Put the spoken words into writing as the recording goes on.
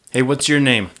Hey, what's your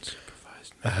name?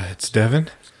 It's Devin.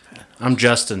 I'm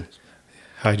Justin.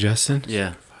 Hi, Justin.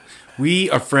 Yeah. We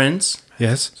are friends,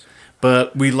 Yes.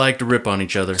 but we like to rip on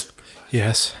each other.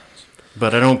 Yes.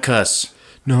 But I don't cuss,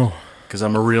 No. because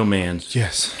I'm a real man.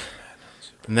 Yes.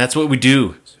 And that's what we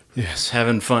do, Yes.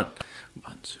 having fun.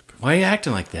 Why are you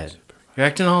acting like that? You're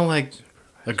acting all like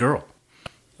a girl.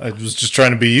 I was just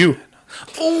trying to be you.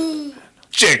 Oh,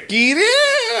 check it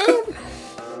out.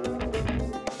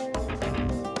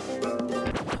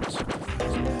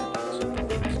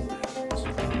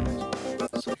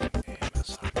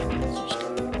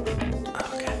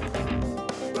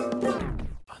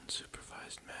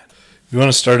 You want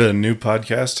to start a new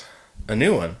podcast? A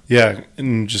new one? Yeah,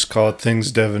 and just call it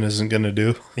Things Devin Isn't Gonna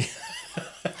Do.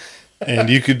 And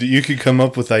you could come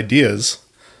up with ideas.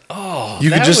 Oh, You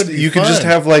that would be you could fun. just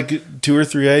have like 2 or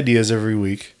 3 ideas every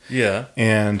week, Yeah.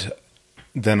 and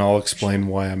then I'll explain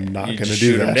why I'm not You going to just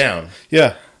do shoot that. them down.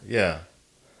 Yeah. Yeah.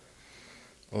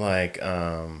 Like,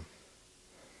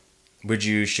 would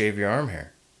you shave your arm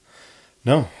hair?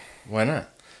 No, Why not?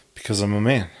 because I'm a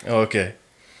man. Oh, okay.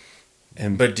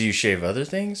 And But do you shave other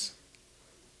things?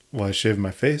 why shave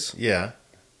my face? Yeah.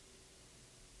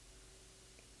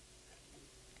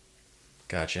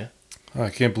 Gotcha. Oh, I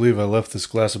can't believe I left this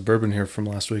glass of bourbon here from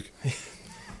last week.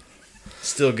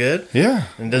 Still good? Yeah.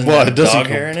 And doesn't Well, have it doesn't dog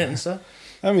come- hair in it and stuff?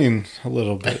 I mean, a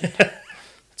little bit.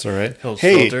 It's all right. He'll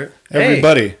Hey, filter it.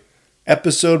 everybody.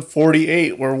 Episode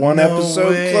 48. We're one No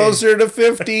episode way. closer to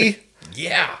 50.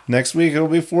 Yeah. Next week it'll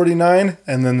be 49.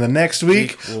 And then the next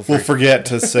week we'll forget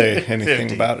to say anything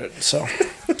 50. about it. So,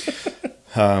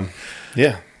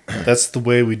 yeah. That's the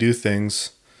way we do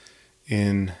things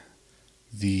in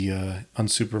the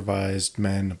unsupervised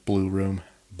men blue room.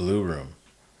 Blue room.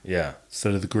 Yeah.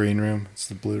 Instead of the green room, it's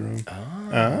the blue room.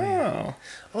 Oh.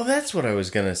 Well, that's what I was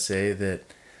going to say. That,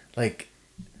 like,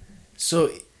 so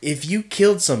if you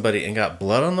killed somebody and got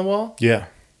blood on the wall, Yeah.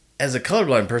 as a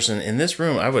colorblind person in this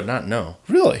room, I would not know.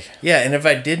 Really? Yeah, and if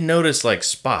I did notice, like,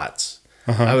 spots,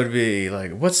 I would be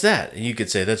like, what's that? And you could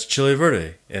say, that's chili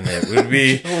verde. And it would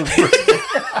be...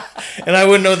 and I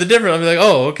wouldn't know the difference. I'd be like,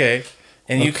 oh, okay.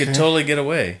 And you could totally get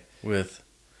away with...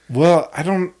 Well, I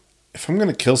don't... If I'm going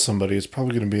to kill somebody, it's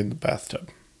probably going to be in the bathtub.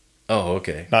 Oh,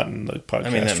 okay. Not in the podcast I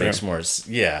mean, that room. makes more...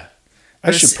 Yeah.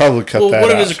 I should probably cut that What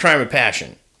if out. it's a crime of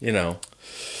passion? You know?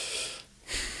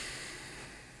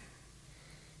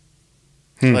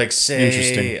 Like, say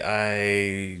Interesting.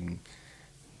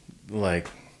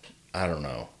 I don't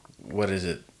know. What is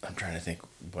it? I'm trying to think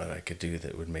what I could do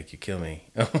that would make you kill me.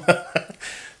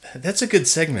 That's a good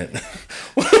segment.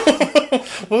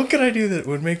 What could I do that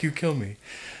would make you kill me?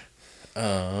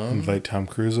 Invite Tom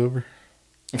Cruise over?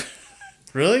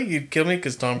 Really? You'd kill me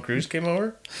because Tom Cruise came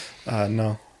over?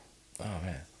 No. Oh,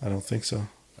 man. I don't think so.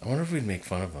 I wonder if we'd make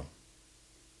fun of him.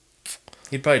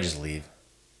 He'd probably just leave.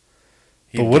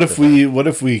 But what if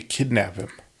we kidnap him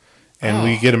and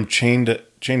we get him chained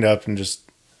up and just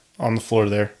on the floor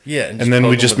there? Yeah, and and then we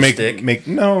poke him just with a stick? make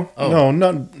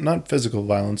not physical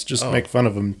violence. Just make fun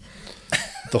of him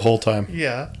the whole time.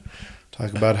 Yeah.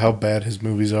 Talk about how bad his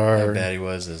movies are. How bad he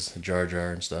was as Jar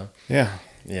Jar and stuff. Yeah.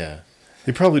 Yeah.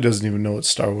 He probably doesn't even know what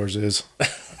Star Wars is.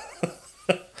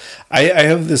 I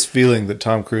have this feeling that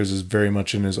Tom Cruise is very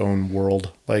much in his own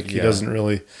world. Like, he doesn't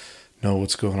really know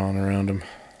what's going on around him.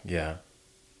 Yeah.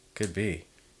 Could be.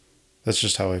 That's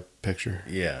just how I picture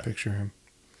him.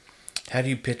 How do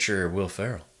you picture Will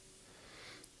Ferrell?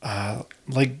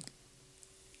 Like,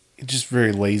 just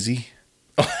very lazy.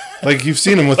 Like, you've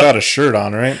seen him without a shirt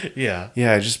on, right? Yeah.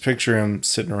 Yeah, I just picture him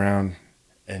sitting around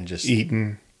And just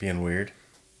eating. being weird?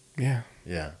 Yeah.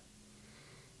 Yeah.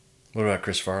 What about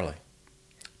Chris Farley?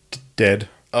 Dead.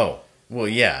 Oh, well,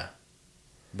 yeah.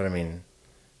 But I mean,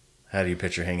 how do you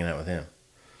picture hanging out with him?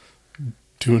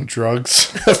 Doing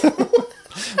drugs.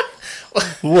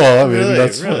 Well, I mean, Really?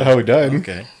 that's Really? how he died.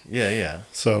 Okay. Yeah, yeah.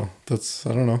 So, I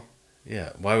don't know. Yeah.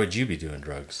 Why would you be doing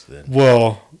drugs then?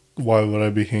 Well, why would I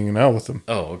be hanging out with him?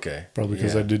 Oh, okay. Probably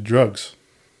because Yeah. I did drugs.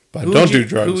 But Who I don't would you- do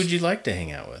drugs. Who would you like to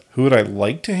hang out with? Who would I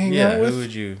like to hang out with? Who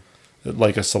would you...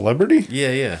 Like a celebrity?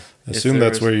 Yeah, yeah. I assume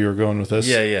that's where you were going with this.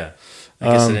 Yeah, yeah. I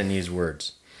guess I didn't use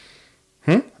words.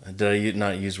 Did I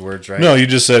not use words right? No, you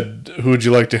just said, who would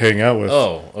you like to hang out with?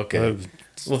 Oh, okay.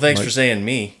 Well, thanks like- for saying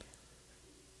me.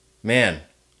 Man.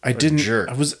 I didn't. jerk.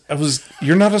 I was.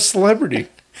 You're not a celebrity.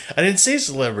 I didn't say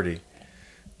celebrity.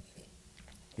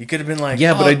 You could have been like,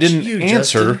 Yeah, but "Oh, I didn't you,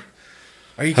 answer. Justin."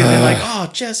 Or you could have been like, oh,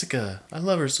 Jessica, I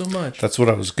love her so much. That's what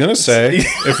I was gonna say.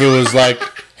 If it was like,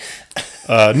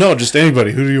 no, just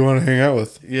anybody. Who do you want to hang out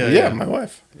with? Yeah, yeah, yeah. my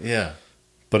wife. Yeah.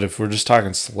 But if we're just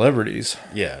talking celebrities,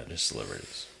 Yeah, just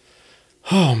celebrities.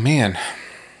 oh man,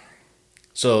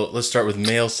 So let's start with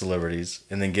male celebrities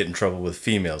and then get in trouble with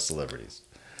female celebrities.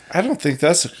 I don't think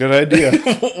that's a good idea.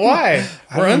 Why?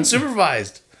 We're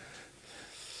unsupervised.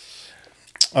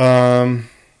 I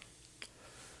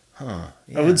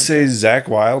would say Zach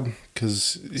Wilde,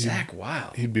 because Zach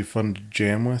Wilde. He'd be fun to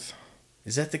jam with.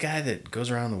 Is that the guy that goes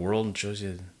around the world and shows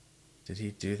you? Did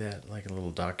he do that? Like a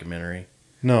little documentary?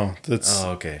 No, that's.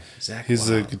 Oh, okay. Zach He's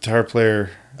Wilde. a guitar player.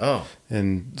 Oh.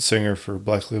 And singer for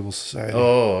Black Label Society.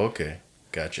 Oh, okay.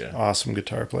 Gotcha. Awesome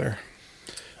guitar player.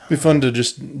 Be fun to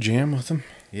just jam with him.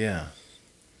 Yeah.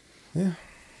 Yeah.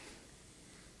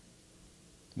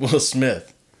 Will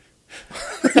Smith.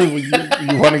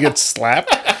 you want to get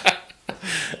slapped?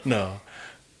 No.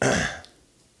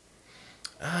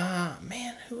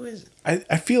 Man, who is...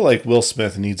 I feel like Will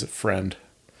Smith needs a friend.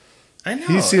 I know.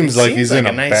 He seems like he's in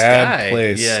a nice bad guy.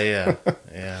 place. Yeah.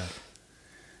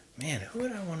 Man, who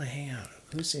would I want to hang out with?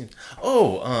 Who seems...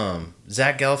 Oh,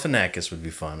 Zach Galifianakis would be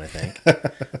fun, I think.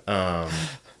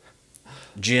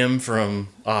 Jim from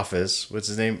Office. What's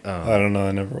his name? I don't know.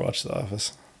 I never watched The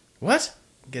Office. What?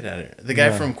 Get out of here. The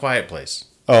guy from Quiet Place.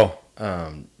 Oh.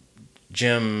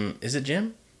 Jim. Is it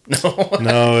Jim? No.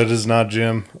 No, it is not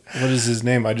Jim. What is his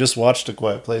name? I just watched A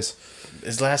Quiet Place.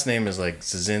 His last name is like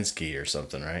Szynski or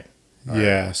something, right?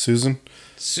 Yeah, Susan.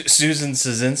 Susan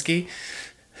Szynski?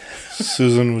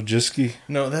 Susan Wojcicki.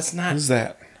 No, that's not. Who's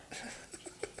that?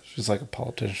 She's like a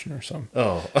politician or something.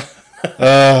 Oh.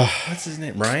 What's his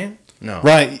name? Ryan? No.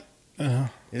 Ryan.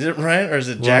 Is it Ryan or is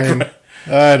it Jack Ryan?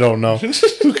 I don't know.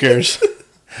 Who cares?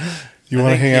 You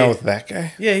want to hang out with that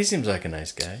guy? Yeah, he seems like a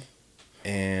nice guy.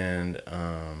 And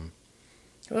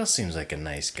who else seems like a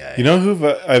nice guy? You know who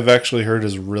I've actually heard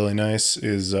is really nice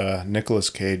is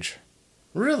Nicolas Cage.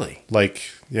 Really? Like,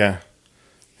 yeah.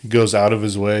 He goes out of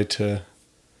his way to...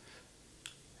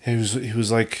 He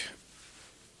was like...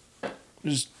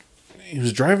 He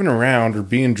was driving around or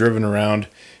being driven around,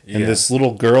 and this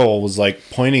little girl was like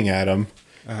pointing at him.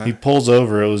 Uh-huh. He pulls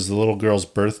over. It was the little girl's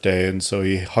birthday, and so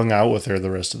he hung out with her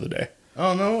the rest of the day.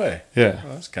 Oh, no way. Yeah. Oh,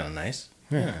 that's kind of nice.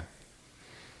 Yeah.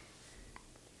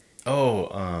 Oh,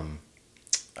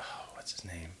 what's his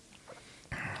name?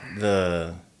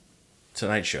 The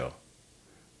Tonight Show.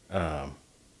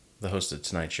 The host of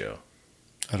Tonight Show.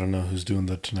 I don't know who's doing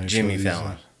the Tonight Show. Jimmy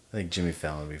Fallon. I think Jimmy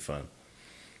Fallon would be fun.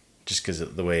 Just because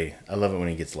of the way... I love it when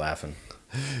he gets laughing.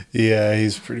 Yeah,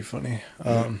 he's pretty funny.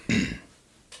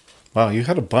 Wow, you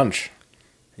had a bunch.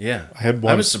 Yeah. I had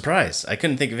one. I was surprised. I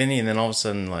couldn't think of any, and then all of a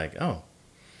sudden, like, oh.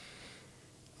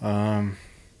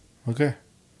 Okay.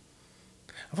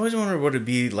 I've always wondered what it'd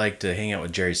be like to hang out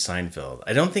with Jerry Seinfeld.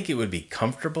 I don't think it would be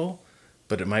comfortable,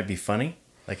 but it might be funny.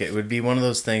 Like, it would be one of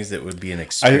those things that would be an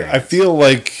experience. I feel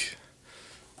like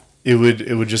it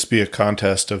would just be a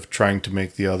contest of trying to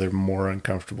make the other more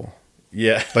uncomfortable.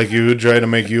 Yeah. Like, you would try to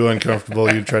make you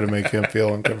uncomfortable, you'd try to make him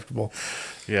feel uncomfortable.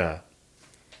 Yeah.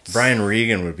 Brian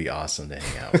Regan would be awesome to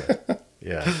hang out with.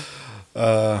 Yeah.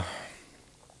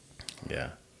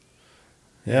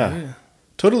 Yeah.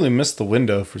 Totally missed the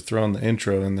window for throwing the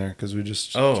intro in there because we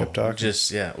just kept talking.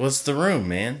 Well, it's the room,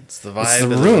 man. It's the vibe it's the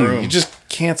of room. the room. You just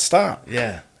can't stop.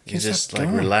 Yeah. You Can't just stop like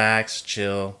going. relax,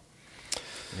 chill.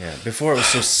 Yeah. Before it was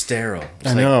so sterile. It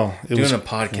was I know. It doing a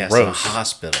podcast gross. in a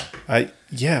hospital.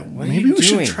 Maybe we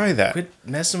should try that. Quit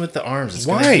messing with the arms. It's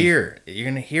Why? You're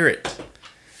gonna hear it.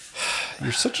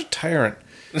 You're such a tyrant.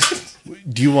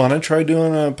 Do you want to try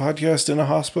doing a podcast in a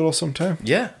hospital sometime?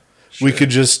 Yeah. Sure. We could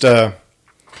just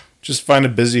find a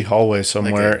busy hallway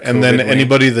somewhere, Like a and then COVID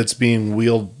anybody that's being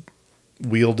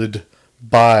wielded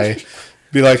by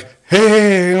be like,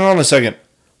 hey, hang on a second.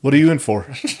 What are you in for?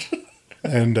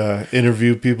 And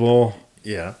interview people.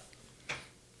 Yeah.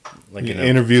 Like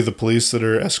interview the police that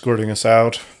are escorting us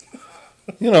out.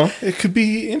 It could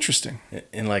be interesting.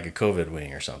 In like a COVID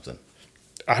wing or something.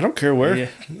 I don't care where. Yeah.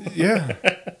 Yeah.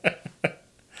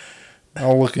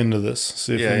 I'll look into this,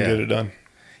 see if we can get it done.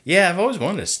 Yeah, I've always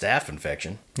wanted a staph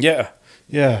infection. Yeah.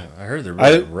 Yeah. I heard they're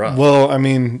really rough. Well, I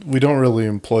mean, we don't really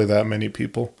employ that many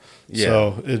people. Yeah.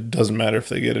 So it doesn't matter if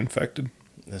they get infected.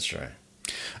 That's right.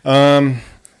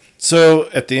 So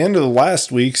at the end of the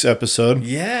last week's episode,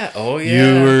 yeah,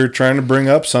 you were trying to bring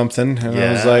up something, and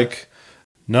I was like,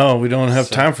 "No, we don't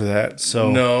have time for that." So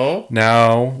no,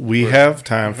 now we have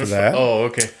time for that. Oh,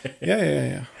 okay.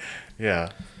 Yeah.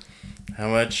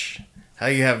 How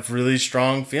you have really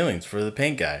strong feelings for the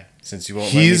paint guy since you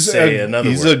won't let me say another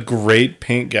word. He's a great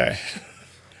paint guy.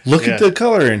 Look at the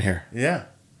color in here. Yeah,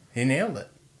 he nailed it.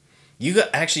 You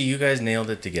guys nailed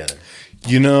it together.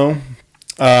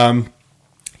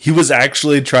 He was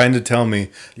actually trying to tell me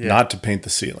not to paint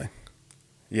the ceiling.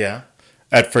 Yeah.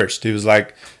 At first, he was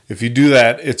like, if you do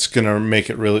that, it's going to make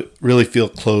it really, really feel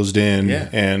closed in.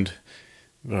 Yeah.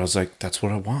 But I was like, that's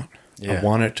what I want. Yeah. I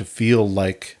want it to feel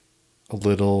like a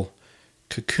little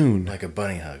cocoon. Like a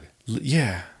bunny hug.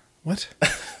 Yeah. What?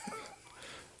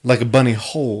 Like a bunny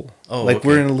hole. Oh, like okay.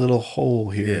 we're in a little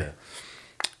hole here. Yeah.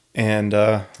 And,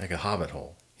 like a hobbit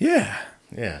hole. yeah.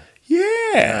 Yeah.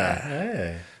 Yeah.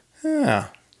 Hey. Yeah.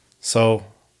 So,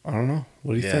 I don't know.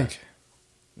 What do you think?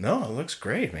 No, it looks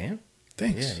great, man.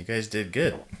 Thanks. Yeah, you guys did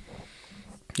good.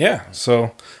 Yeah.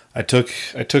 So I took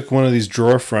one of these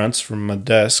drawer fronts from my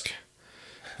desk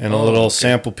and a little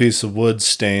sample piece of wood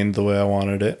stained the way I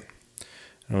wanted it.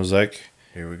 And I was like,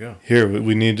 here we go. Here,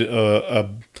 we need a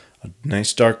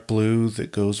nice dark blue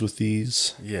that goes with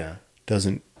these. Yeah.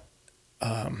 Doesn't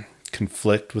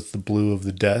conflict with the blue of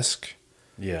the desk.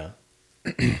 Yeah.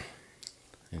 And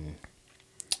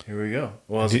here we go.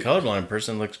 Well, as a colorblind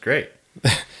person, it looks great.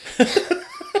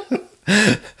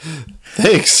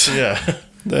 Thanks. Yeah.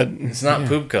 It's not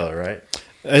poop color, right?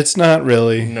 It's not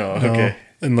really. No, okay.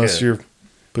 Unless Good. your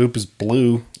poop is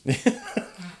blue.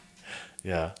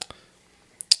 Yeah.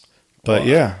 But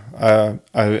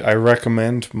I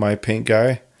recommend my paint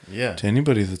guy to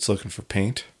anybody that's looking for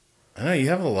paint. I know you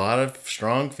have a lot of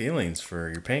strong feelings for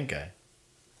your paint guy.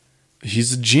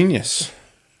 He's a genius.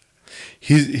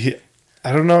 He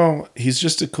I don't know. He's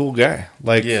just a cool guy.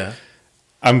 Like,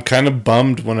 I'm kind of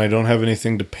bummed when I don't have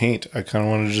anything to paint. I kind of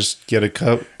want to just get a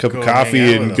cup of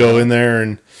coffee and go in there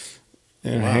and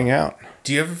hang out.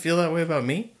 Do you ever feel that way about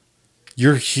me?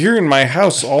 You're here in my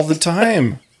house all the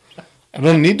time. I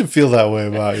don't need to feel that way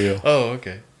about you. Oh,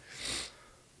 okay.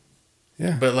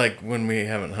 Yeah. But like when we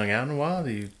haven't hung out in a while,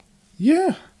 do you?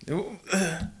 Yeah.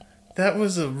 That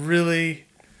was a really.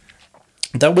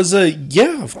 That was a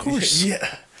of course.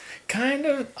 Yeah, kind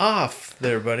of off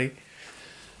there, buddy.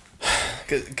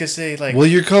 Because they like. Well,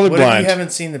 you're colorblind. What if you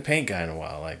haven't seen the paint guy in a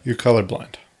while? Like you're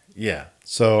colorblind. Yeah.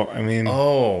 So I mean.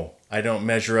 Oh, I don't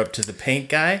measure up to the paint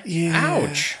guy.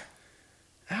 Yeah.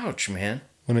 Ouch, man.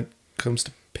 When it comes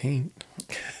to paint.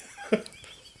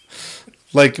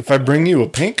 Like if I bring you a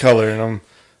paint color and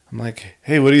I'm like,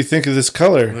 hey, what do you think of this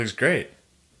color? It looks great.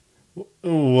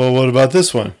 Well, what about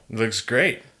this one? It looks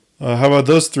great. How about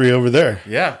those three over there?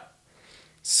 Yeah.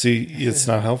 See, it's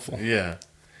not helpful. Yeah.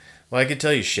 Well, I could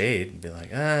tell you shade and be like,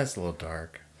 it's a little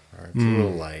dark or it's a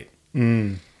little light.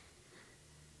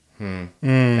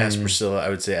 Ask Priscilla. I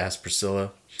would say ask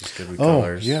Priscilla. She's good with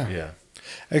colors. Yeah.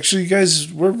 Actually, you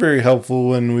guys were very helpful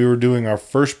when we were doing our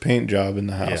first paint job in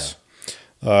the house.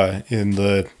 In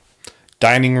the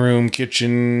dining room,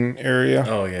 kitchen area.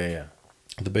 Oh, yeah.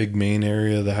 The big main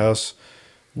area of the house.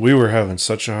 We were having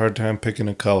such a hard time picking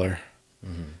a color.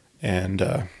 Mm-hmm. And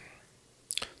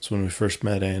that's when we first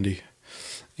met Andy.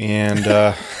 And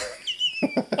so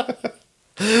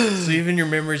even your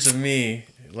memories of me,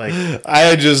 like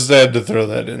I just had to throw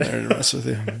that in there to mess with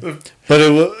you. But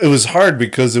it was hard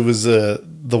because it was the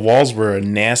walls were a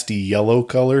nasty yellow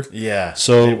color. Yeah.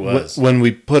 So when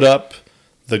we put up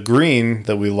the green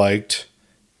that we liked,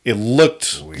 it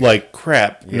looked like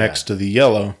crap next to the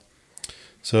yellow.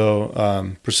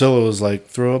 So Priscilla was like,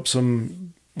 throw up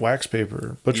some wax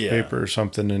paper, butcher paper or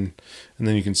something, and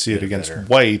then you can see it against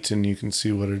white, and you can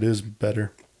see what it is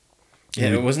better.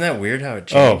 Yeah, wasn't that weird how it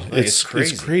changed? Oh, it's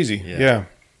crazy. It's crazy. Yeah.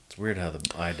 It's weird how the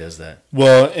eye does that.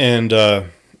 Well, and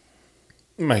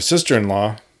my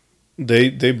sister-in-law,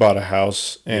 they bought a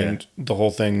house, and the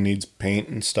whole thing needs paint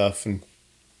and stuff, and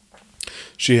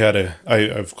she had I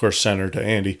of course sent her to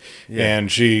Andy,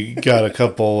 and she got a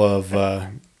couple of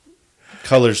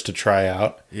colors to try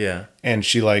out. Yeah. And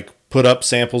she like put up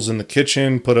samples in the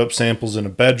kitchen, put up samples in a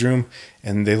bedroom,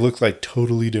 and they look like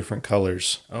totally different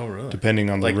colors. Oh, really? Depending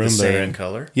on the like room they're in. Like the same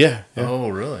color? Yeah. Oh,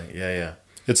 really? Yeah.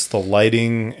 It's the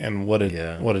lighting and what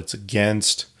it's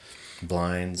against.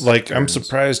 Blinds. Like curtains. I'm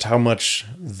surprised how much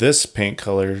this paint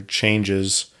color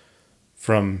changes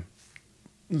from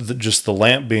just the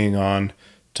lamp being on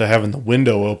to having the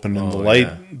window open and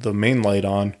the main light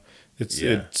on.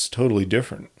 It's totally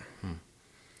different.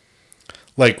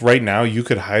 Like right now, you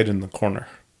could hide in the corner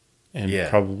and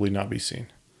probably not be seen.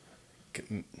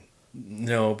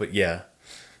 No, but yeah.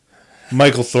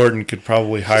 Michael Thornton could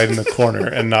probably hide in the corner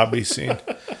and not be seen.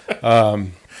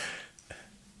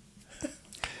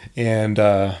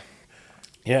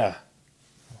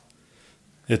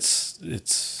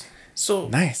 It's so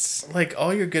nice. Like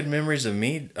all your good memories of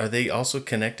me, are they also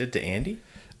connected to Andy?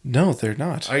 No, they're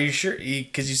not. Are you sure?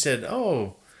 Because you said,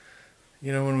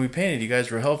 when we painted, you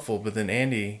guys were helpful, but then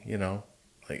Andy,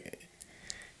 like.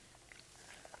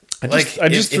 I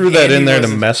just threw that in there to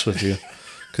mess with you,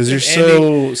 because you're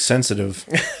so sensitive.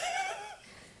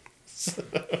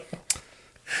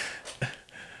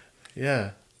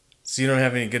 Yeah. So you don't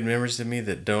have any good memories of me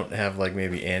that don't have like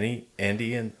maybe Andy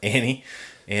in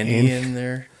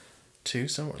there too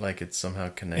somewhere? Like it's somehow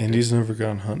connected. Andy's never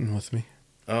gone hunting with me.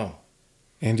 Oh.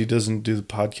 Andy doesn't do the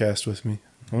podcast with me.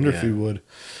 I wonder if he would.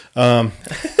 Pink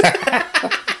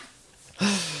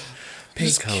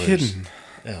just colors. kidding.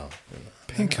 Oh.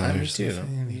 Pink I'm colors. just,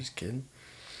 I'm just kidding.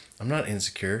 I'm not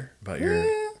insecure about your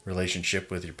relationship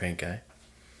with your pink guy.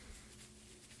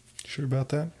 Sure about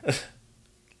that?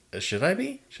 Should I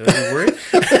be? Should I be worried?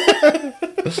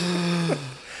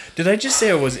 Did I just say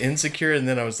I was insecure and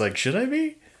then I was like, should I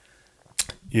be?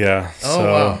 Yeah. Oh, so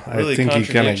wow. Really I think you kind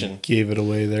contradiction. of gave it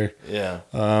away there. Yeah.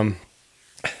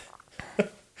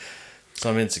 So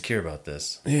I'm insecure about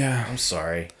this. Yeah. I'm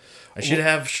sorry. I should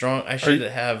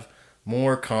have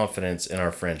more confidence in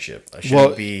our friendship. I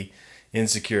shouldn't be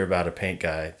insecure about a paint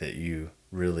guy that you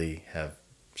really have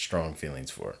strong feelings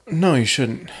for. No, you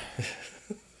shouldn't.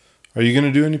 Are you going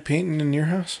to do any painting in your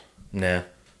house? Nah.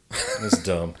 That's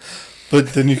dumb. But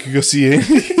then you could go see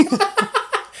Andy.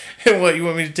 What, you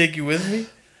want me to take you with me?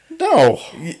 No.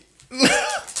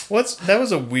 That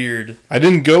was a weird... I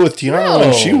didn't go with Tiana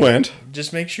when she went.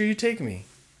 Just make sure you take me.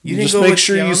 You Just didn't go make with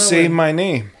sure you Tiana say when my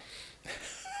name.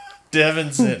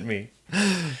 Devin sent me.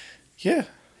 Yeah.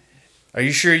 Are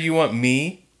you sure you want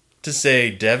me to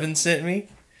say Devin sent me?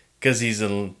 Because he's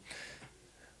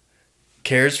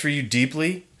cares for you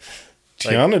deeply?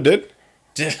 Tiana did.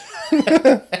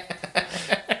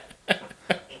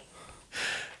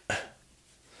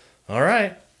 All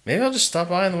right. Maybe I'll just stop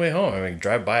by on the way home. I mean,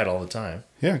 drive by it all the time.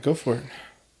 Yeah, go for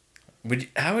it.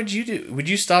 How would you do? Would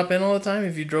you stop in all the time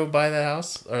if you drove by that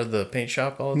house or the paint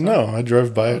shop all the time? No, I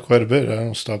drive by it quite a bit. I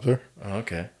don't stop there. Oh,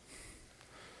 okay.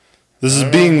 This is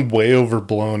being way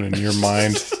overblown in your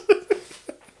mind.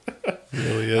 It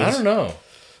really is. I don't know.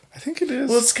 I think it is.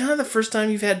 Well, it's kind of the first time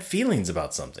you've had feelings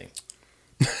about something.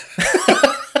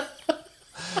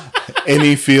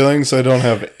 Any feelings? I don't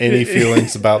have any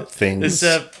feelings about things.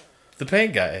 Except the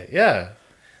paint guy. Yeah.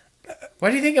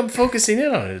 Why do you think I'm focusing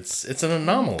in on it? It's an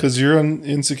anomaly. Because you're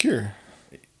insecure.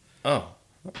 Oh.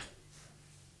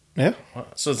 Yeah.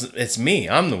 So it's me.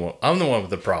 I'm the one with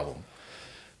the problem.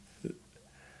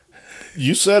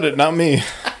 You said it, not me.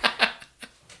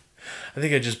 I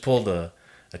think I just pulled a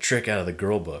trick out of the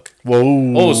girl book.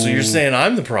 Whoa. Oh, so you're saying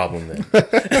I'm the problem then?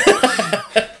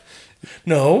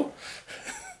 No.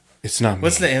 It's not me.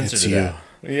 What's the answer it's to you. that?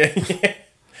 Yeah.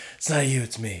 It's not you,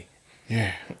 it's me.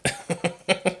 Yeah.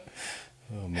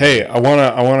 Hey, I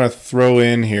wanna throw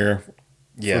in here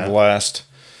for the last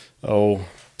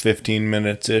 15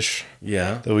 minutes ish.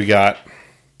 Yeah. That we got.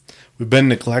 We've been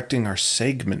neglecting our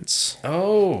segments.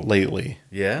 Lately.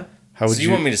 Yeah. How would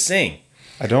you want me to sing?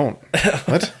 I don't.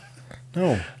 What?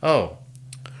 No. Oh.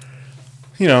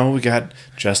 You know, we got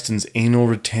Justin's anal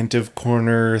retentive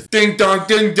corner. Ding dong,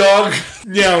 ding dong.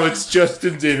 Now it's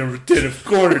Justin's anal retentive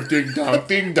corner. Ding dong,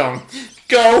 ding dong.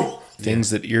 Go.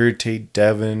 Things that irritate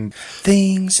Devin.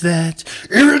 Things that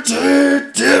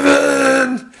irritate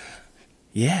Devin.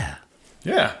 Yeah.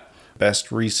 Yeah.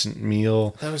 Best recent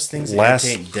meal. That was things that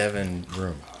irritate Devin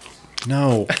room.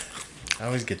 No. I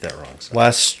always get that wrong. So.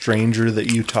 Last stranger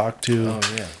that you talked to. Oh,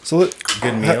 yeah. So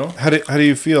good meal. How do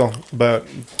you feel about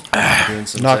doing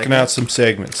some knocking out some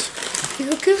segments?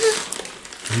 Feel good.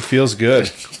 He feels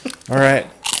good. All right.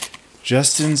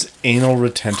 Justin's anal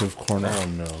retentive corner. Oh,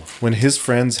 no. When his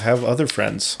friends have other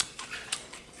friends.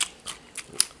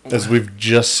 As we've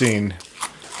just seen.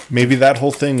 Maybe that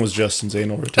whole thing was Justin's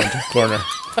anal retentive corner.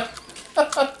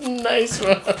 Nice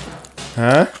one.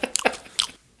 Huh?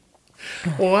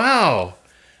 Wow.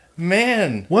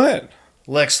 Man. What?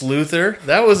 Lex Luthor.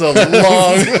 That was a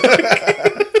long...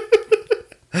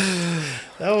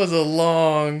 That was a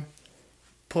long...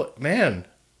 Man.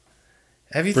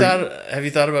 Have you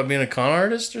thought about being a con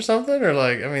artist or something? Or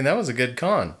like, I mean, that was a good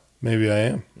con. Maybe I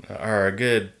am. Or a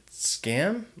good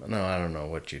scam? No, I don't know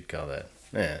what you'd call that.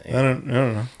 Yeah. I don't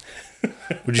know.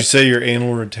 Would you say you're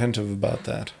anal retentive about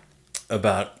that?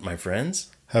 About my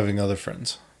friends? Having other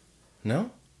friends.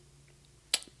 No?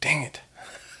 Dang it.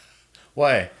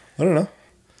 Why? I don't know.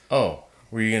 Oh,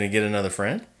 were you going to get another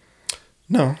friend?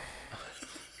 No.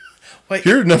 Wait.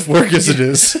 You're enough work as it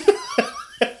is.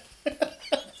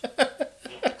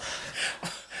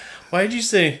 Why did you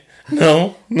say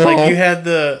no? No. Like you had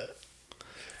the...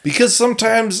 Because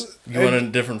sometimes... You want a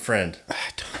different friend.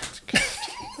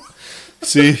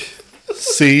 See?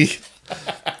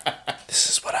 This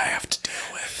is what I have to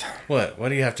deal with. What? What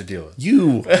do you have to deal with?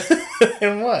 You.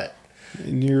 And what?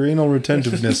 In your anal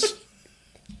retentiveness.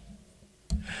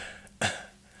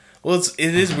 Well,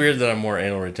 it is weird that I'm more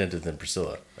anal retentive than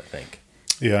Priscilla, I think.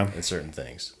 Yeah. In certain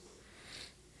things.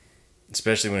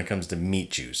 especially when it comes to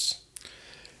meat juice.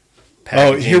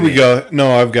 Oh, here we go.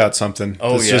 No, I've got something.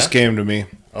 Oh, this yeah? just came to me.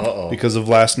 Uh-oh. Because of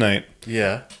last night.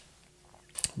 Yeah.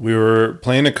 We were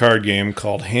playing a card game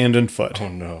called Hand and Foot. Oh,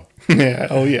 no. Yeah.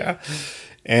 Oh, yeah.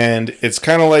 And it's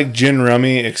kind of like gin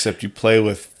rummy, except you play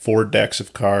with 4 decks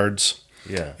of cards.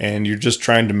 Yeah. And you're just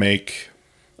trying to make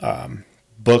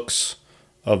books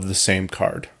of the same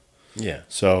card. Yeah.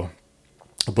 So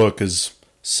a book is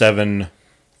 7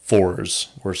 4s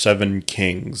or 7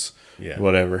 kings,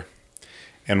 whatever.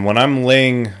 And when I'm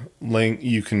laying,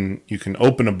 you can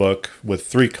open a book with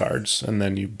 3 cards, and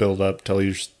then you build up till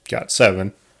you've got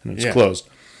 7, and it's closed.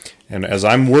 And as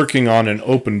I'm working on an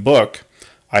open book,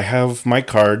 I have my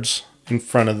cards in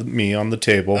front of me on the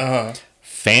table,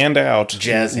 fanned out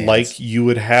Jazz hands. like you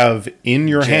would have in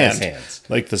your Jazz hand. hands.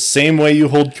 Like the same way you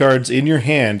hold cards in your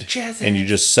hand, Jazz and you hands.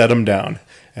 just set them down.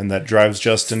 And that drives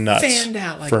Justin nuts Fanned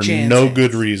out like for jazz no hands.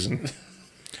 good reason.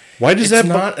 Why does It's that...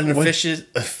 not an why-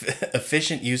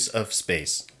 efficient use of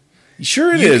space.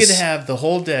 Sure it You is. could have the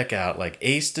whole deck out like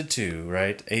ace to 2,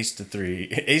 right? Ace to 3,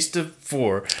 ace to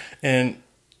 4, and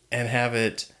have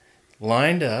it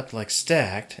lined up like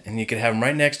stacked, and you could have them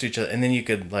right next to each other, and then you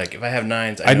could like if I have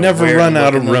 9s, I never where to run look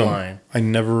out in of the room. line. I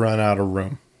never run out of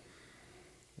room.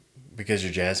 Because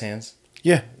you're jazz hands.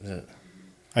 Yeah.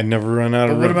 I never run out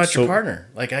But of room. what about your partner?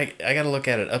 Like I got to look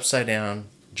at it upside down,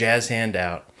 jazz hand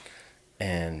out,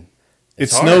 and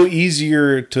It's hard. no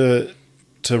easier to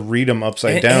read them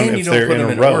upside down and if you don't they're put in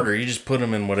them a row. order. You just put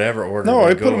them in whatever order. No,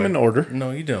 they I go put them in order.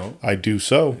 No, you don't. I do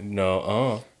so.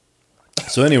 No,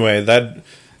 So anyway,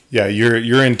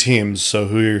 you're in teams. So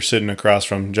who you're sitting across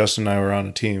from? Justin and I were on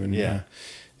a team, and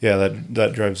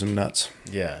that drives him nuts.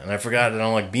 Yeah, and I forgot I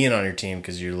don't like being on your team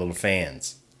because you're little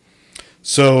fans.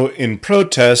 So in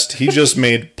protest, he just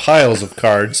made piles of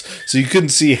cards, so you couldn't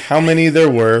see how many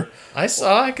there were.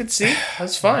 I could see.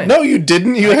 That's fine. No, you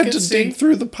didn't. You I had could to see. dig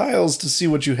through the piles to see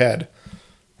what you had.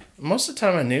 Most of the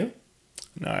time I knew.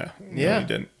 No, Yeah. you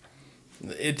didn't.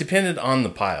 It depended on the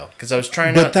pile because I was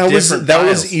trying But out that was different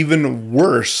piles. even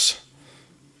worse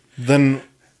than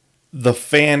the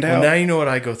fanned Well, out. now you know what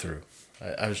I go through.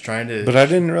 I was trying to. But I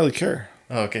didn't really care.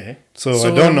 Okay. So I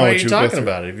then don't know why what are you you go talking through.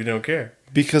 about it if you don't care?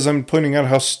 Because I'm pointing out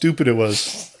how stupid it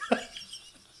was.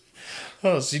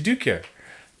 Oh, so you do care.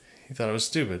 You thought it was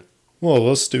stupid. Well, it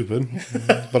was stupid,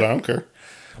 but I don't care.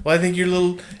 Well, I think your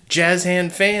little jazz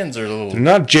hand fans are little. They're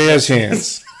not jazz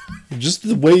hands. Just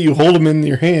the way you hold them in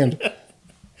your hand.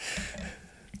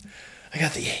 I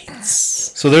got the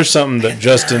 8s. So there's something that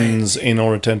Justin's anal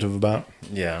retentive about.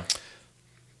 Yeah.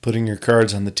 Putting your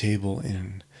cards on the table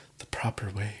in the proper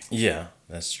way. Yeah,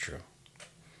 that's true.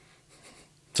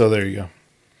 So there you go.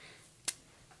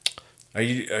 Are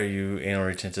you anal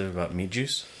retentive about meat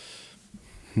juice?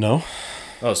 No,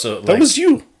 Oh, so that was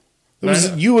you. It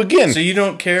was know. you again. So you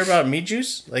don't care about meat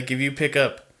juice? Like if you pick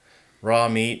up raw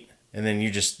meat and then you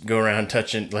just go around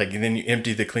touching, like and then you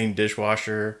empty the clean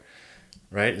dishwasher,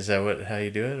 right? Is that how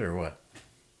you do it or what?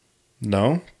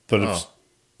 No, but it's, Oh,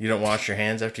 you don't wash your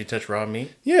hands after you touch raw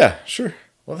meat? yeah, sure.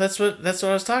 Well, that's what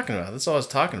I was talking about. That's all I was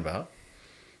talking about.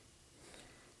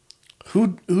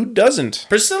 Who doesn't?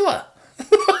 Priscilla.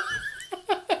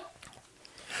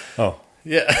 Oh,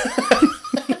 Yeah.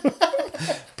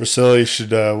 Priscilla, you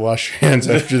should wash your hands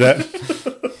after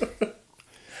that.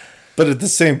 But at the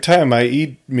same time, I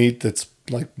eat meat that's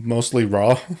like mostly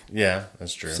raw. Yeah,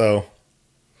 that's true. So,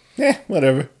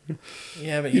 whatever.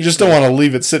 Yeah, but You just don't want to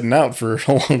leave it sitting out for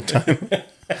a long time.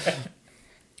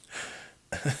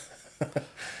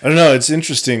 I don't know. It's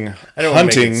interesting. I don't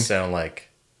want to make Hunting. it sound like.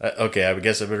 Okay, I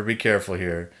guess I better be careful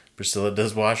here. Priscilla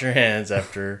does wash her hands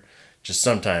after. Just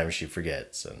sometimes she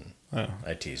forgets, and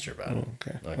I teased her about it.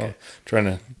 Okay. Okay. Well, trying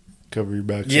to cover your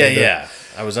back. Yeah.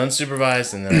 I was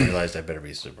unsupervised, and then I realized I better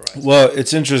be supervised. Well,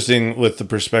 it's interesting with the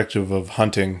perspective of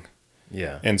hunting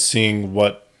Yeah. and seeing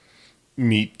what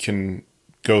meat can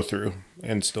go through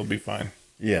and still be fine.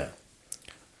 Yeah.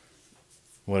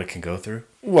 What it can go through?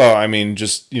 Well, I mean,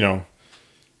 just, being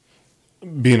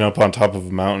up on top of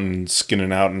a mountain and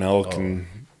skinning out an elk and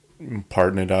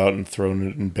parting it out and throwing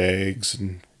it in bags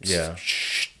and Yeah.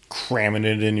 cramming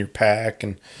it in your pack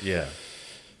and Yeah.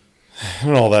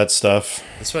 all that stuff.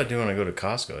 That's what I do when I go to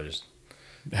Costco. I just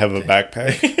Have a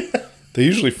backpack. They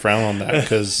usually frown on that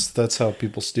because that's how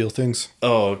people steal things.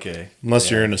 Oh, okay. Unless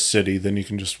you're in a city, then you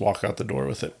can just walk out the door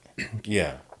with it.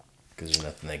 Yeah. Because there's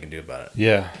nothing they can do about it.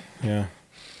 Yeah.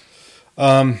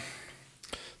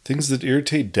 Things that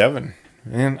irritate Devin.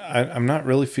 Man, I'm not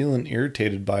really feeling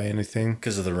irritated by anything.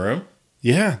 Because of the room?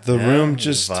 Yeah, the room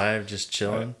just... The vibe just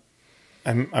chilling.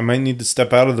 I might need to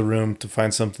step out of the room to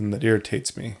find something that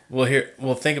irritates me.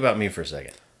 Well, think about me for a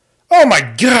second. Oh my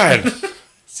God!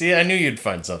 See, I knew you'd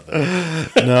find something.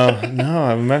 No,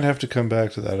 I might have to come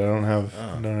back to that. I don't have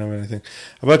anything.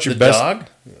 How about your best dog?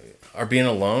 Are being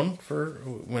alone for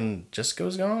when Jessica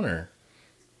was gone, or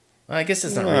I guess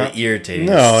it's not really irritating.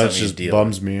 No, it just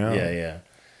bums me out. Yeah.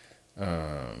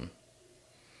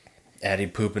 Addie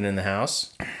pooping in the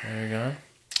house. There you go.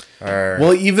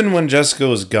 Well, even when Jessica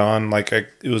was gone, like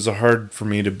it was hard for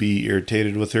me to be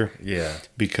irritated with her. Yeah,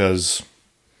 because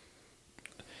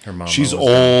her mom. She's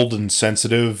old and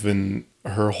sensitive, and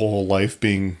her whole life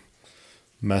being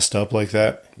messed up like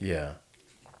that. Yeah.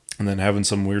 And then having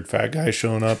some weird fat guy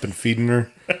showing up and feeding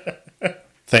her.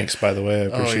 Thanks, by the way. I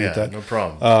appreciate that. No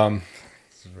problem.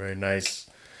 It's a very nice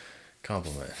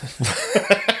compliment.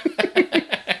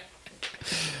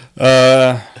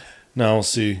 No, we'll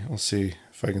see. We'll see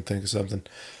if I can think of something.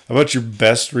 How about your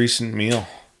best recent meal?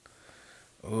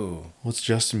 Ooh. What's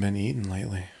Justin been eating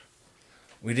lately?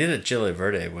 We did a chile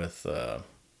verde with...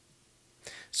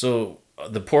 So,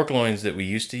 the pork loins that we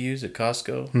used to use at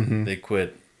Costco, they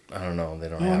quit... I don't know. They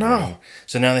don't have any.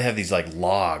 So now they have these like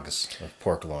logs of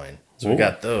pork loin. So we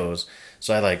got those.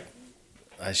 So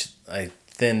I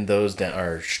thinned those down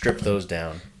or stripped those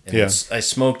down. And I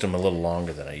smoked them a little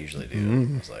longer than I usually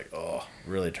do. I was like,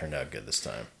 really turned out good this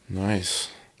time. Nice.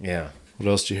 Yeah. What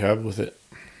else do you have with it?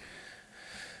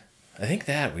 I think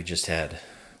that we just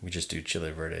do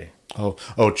chile verde.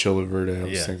 Oh, chile verde. I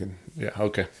was thinking. Yeah.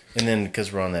 Okay. And then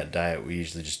because we're on that diet, we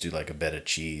usually just do like a bed of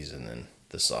cheese and then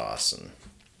the sauce and.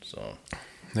 So,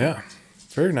 yeah,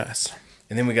 very nice.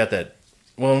 And then we got that.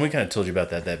 Well, and we kind of told you about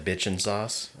that bitchin'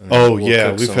 sauce. We've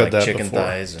had that chicken before.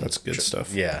 Thighs. That's good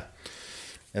stuff. Yeah,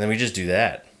 and then we just do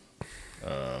that.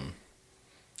 And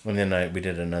then we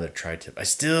did another tri-tip. I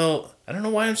don't know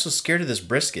why I'm so scared of this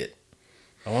brisket.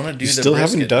 I want to do the still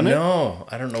brisket. Haven't done it? No,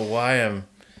 I don't know why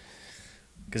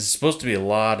because it's supposed to be a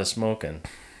lot of smoking,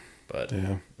 but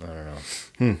I don't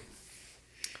know.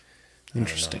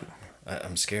 Interesting.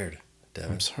 I'm scared.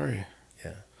 Devin. I'm sorry.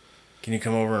 Yeah. Can you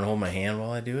come over and hold my hand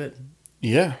while I do it?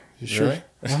 Yeah. You sure? Really?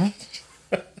 Uh-huh.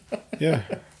 Yeah,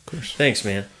 of course. Thanks,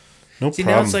 man. No See,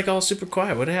 problem. now it's like all super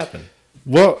quiet. What happened?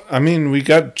 Well, I mean, we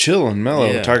got chill and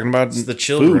mellow talking about it's the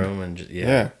chill food. room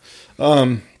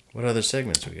and what other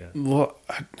segments we got? Well,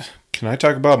 can I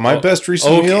talk about my best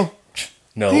recent meal?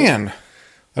 No. Man,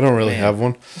 I don't really have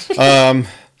one.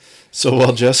 So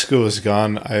while Jessica was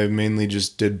gone, I mainly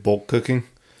just did bulk cooking.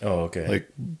 Oh, okay. Like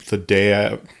the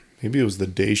day maybe it was the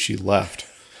day she left.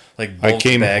 Like bulk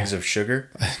bags of sugar?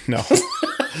 No.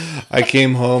 I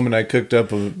came home and I cooked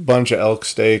up a bunch of elk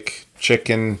steak,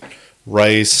 chicken,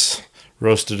 rice,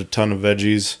 roasted a ton of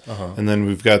veggies. And then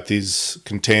we've got these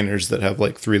containers that have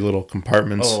like 3 little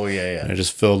compartments. Oh, yeah. And I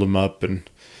just filled them up. And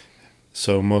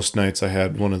so most nights I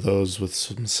had one of those with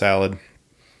some salad.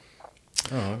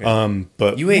 Oh, okay.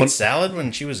 But you ate salad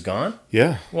when she was gone?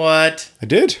 Yeah. What? I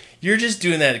did. You're just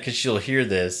doing that because she'll hear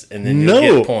this and then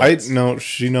you'll get points. No,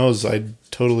 she knows I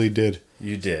totally did.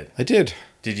 You did? I did.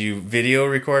 Did you video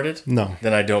record it? No.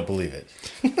 Then I don't believe it.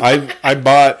 I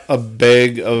bought a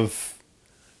bag of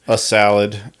a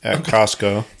salad at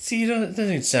Costco. See, it doesn't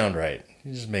even sound right.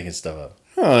 You're just making stuff up.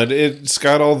 Oh, it's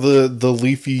got all the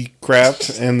leafy crap,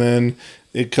 and then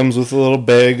it comes with a little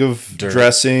bag of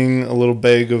dressing, a little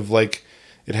bag of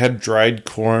it had dried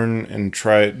corn and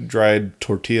dried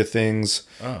tortilla things,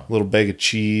 a little bag of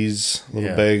cheese, a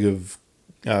little bag of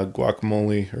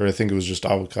guacamole, or I think it was just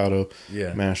avocado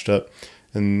mashed up.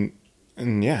 And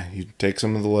you take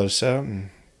some of the lettuce out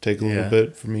and take a little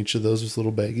bit from each of those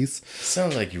little baggies.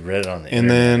 Sounds like you read it on the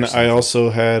internet. And then I also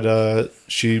had,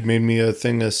 she made me a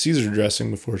thing of Caesar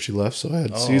dressing before she left, so I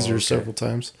had Caesar several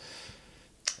times.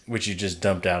 Which you just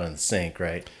dumped out in the sink,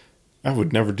 right? I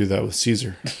would never do that with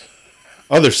Caesar.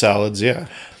 Other salads, yeah.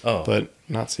 Oh. But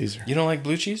not Caesar. You don't like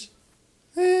blue cheese?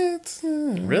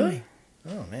 Really?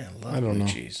 Oh, man, I love blue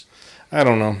cheese. I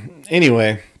don't know.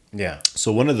 Anyway. Yeah.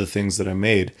 So one of the things that I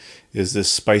made is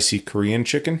this spicy Korean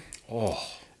chicken. Oh.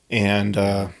 And,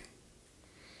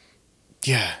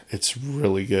 it's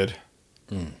really good.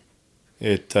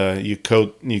 You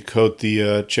coat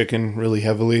the chicken really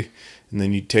heavily, and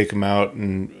then you take them out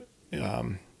and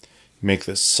make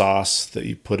this sauce that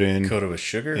you put in. Coat it with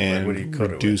sugar? And what do you coat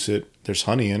reduce it? There's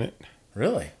honey in it.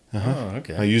 Really? Oh,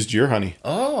 okay. I used your honey.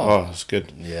 Oh, it's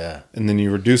good. Yeah. And then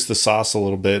you reduce the sauce a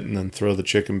little bit, and then throw the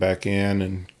chicken back in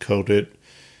and coat it.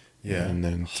 Yeah. And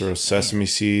then throw sesame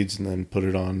seeds, and then put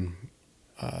it on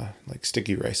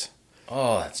sticky rice.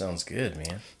 Oh, that sounds good,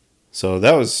 man. So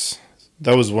that was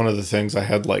one of the things. I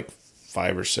had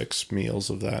 5 or 6 meals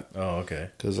of that. Oh,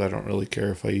 okay. Because I don't really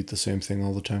care if I eat the same thing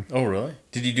all the time. Oh, really?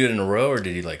 Did you do it in a row, or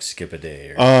did you skip a day?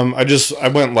 Or? I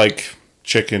went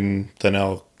chicken, then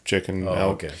elk, chicken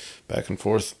out back and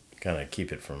forth. Kind of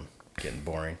keep it from getting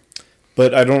boring.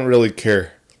 But I don't really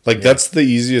care. Like, that's the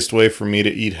easiest way for me to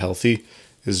eat healthy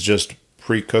is just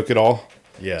pre-cook it all.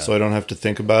 Yeah. So I don't have to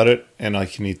think about it, and I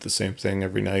can eat the same thing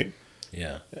every night.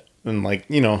 Yeah. And, like,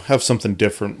 you know, have something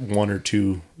different 1 or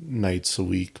 2 nights a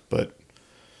week. But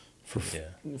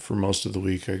for most of the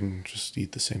week, I can just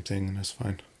eat the same thing, and that's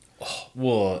fine. Oh,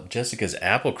 well, Jessica's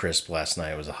apple crisp last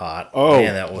night was hot. Oh,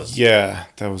 man, that was... Yeah,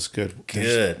 that was good.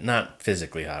 Good. Not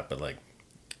physically hot, but, like,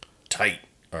 tight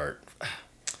or...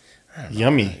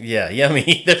 Yummy. Yeah,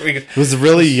 yummy. There we go. It was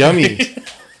really yummy.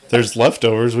 There's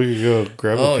leftovers. We could go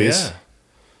grab a piece.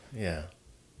 Yeah.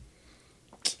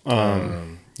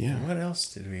 Yeah. What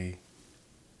else did we...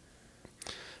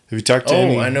 Have you talked to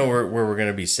any... I know where we're going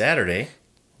to be Saturday.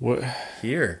 What?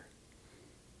 Here.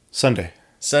 Sunday.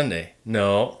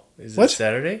 No. Is What? it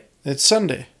Saturday? It's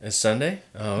Sunday. It's Sunday?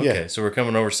 Oh, okay. Yeah. So we're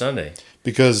coming over Sunday.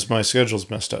 Because my schedule's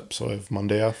messed up, so I have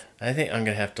Monday off. I think I'm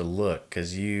going to have to look,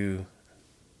 because you...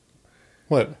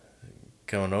 What?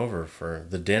 Going over for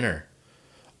the dinner.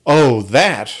 Oh,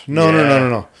 that.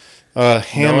 No.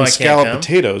 Ham and scalloped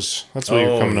potatoes. That's what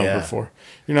you're coming over for.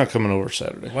 You're not coming over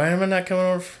Saturday. Why am I not coming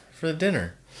over for the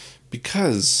dinner?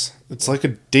 Because it's like a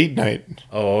date night.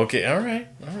 Oh, okay. All right.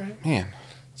 Man.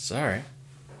 Sorry.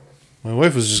 My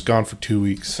wife was just gone for 2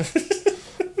 weeks.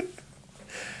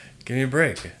 Give me a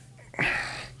break.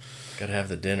 Gotta have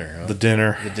the dinner, huh? The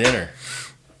dinner.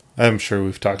 I'm sure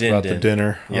we've talked about the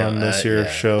dinner on this here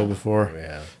show before.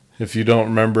 Yeah. If you don't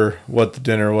remember what the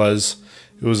dinner was,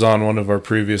 it was on one of our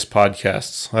previous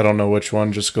podcasts. I don't know which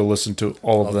one. Just go listen to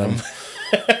all of them.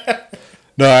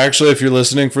 No, actually, if you're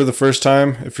listening for the first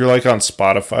time, if you're like on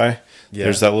Spotify,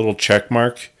 there's that little check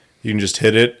mark. You can just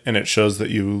hit it, and it shows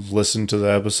that you listened to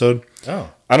the episode.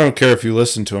 Oh. I don't care if you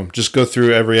listen to them. Just go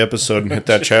through every episode and hit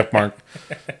that check mark.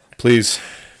 Please.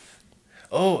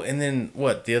 Oh, and then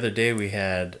what? The other day we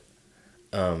had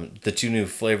the 2 new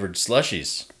flavored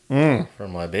slushies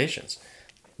from Libations.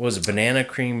 What was it, banana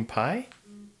cream pie?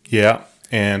 Yeah,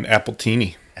 and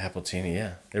appletini.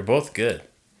 Yeah. They're both good.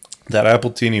 That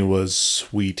appletini was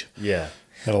sweet. Yeah.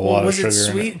 Had a lot of sugar was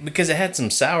it sweet? in it. Because it had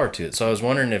some sour to it, so I was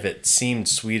wondering if it seemed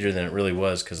sweeter than it really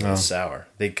was because of the sour.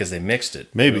 Because they mixed it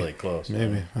really close.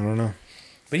 Maybe. I don't know.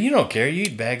 But you don't care. You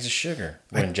eat bags of sugar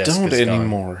when I Jessica's don't gone.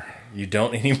 anymore. You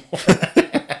don't anymore?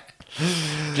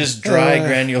 Just dry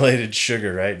granulated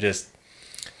sugar, right? Just...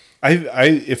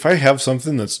 if I have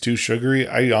something that's too sugary,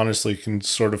 I honestly can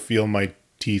sort of feel my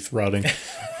teeth rotting.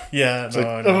 Yeah, it's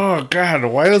oh God,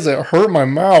 why does it hurt my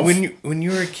mouth? When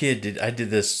you were a kid, I did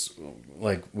this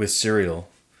like with cereal.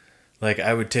 Like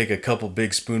I would take a couple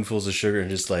big spoonfuls of sugar and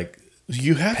just like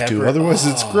you have to, otherwise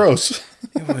it's gross.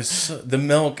 It was the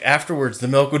milk afterwards. The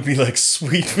milk would be like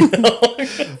sweet milk.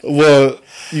 Well,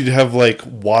 you'd have like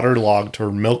waterlogged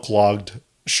or milk-logged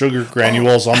sugar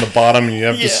granules on the bottom, and you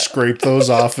have to scrape those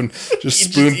off, and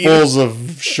just spoonfuls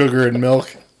of sugar and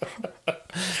milk.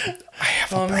 I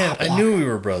have a man, I knew we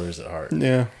were brothers at heart.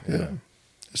 Yeah.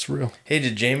 It's real. Hey,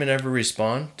 did Jamin ever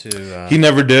respond to... He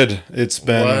never did. It's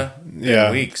been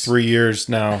weeks. 3 years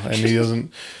now, and he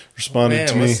hasn't responded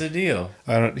to me. What's the deal?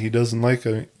 He doesn't like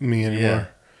me anymore. Yeah.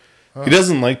 Huh. He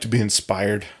doesn't like to be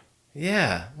inspired.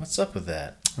 Yeah, what's up with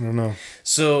that? I don't know.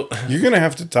 So you're gonna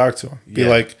have to talk to him. Be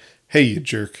like, "Hey, you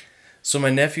jerk." So my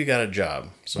nephew got a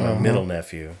job. So my middle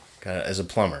nephew as a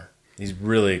plumber. He's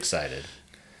really excited.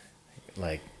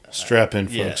 Like, strap in,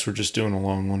 folks. We're just doing a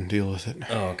long one. Deal with it.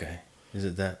 Oh, okay. Is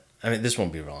it that? I mean, this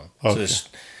won't be long. Okay.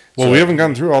 So we haven't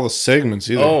gone through all the segments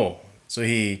either. Oh, so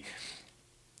he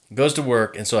goes to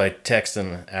work, and so I text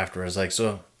him afterwards, like,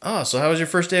 so how was your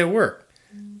first day at work?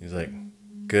 He's like,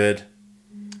 good.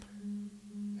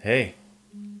 Hey.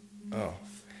 Oh.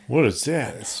 What is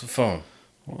that? It's a phone.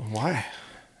 Why?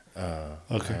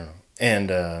 Okay. And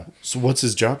so what's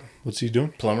his job? What's he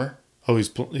doing? Plumber. Oh, he's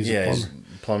a plumber. He's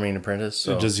plumbing apprentice.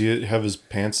 So. Does he have his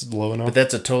pants low enough? But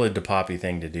that's a totally DePoppy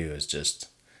thing to do. Is just,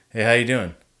 hey, how you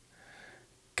doing?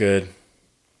 Good.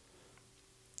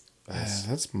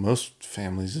 That's most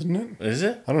families, isn't it? Is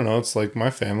it? I don't know. It's like my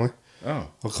family. Oh.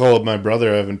 I'll call up my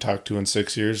brother I haven't talked to in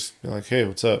 6 years. Be like, hey,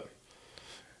 what's up?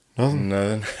 Nothing.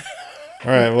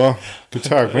 All right, well, good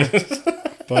talk, man.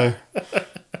 Bye.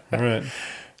 All right.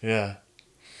 Yeah.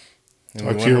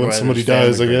 Talk to you when somebody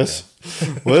dies, I guess.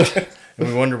 What? And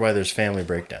we wonder why there's family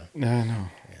breakdown. Yeah, I know.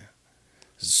 Yeah.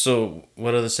 So,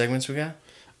 what other segments we got?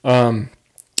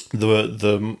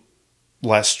 The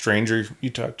last stranger you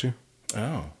talked to.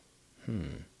 Oh.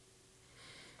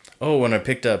 Oh, when I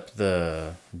picked up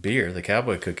the beer, the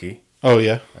cowboy cookie. Oh,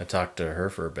 yeah. I talked to her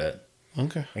for a bit.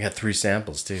 Okay. I got 3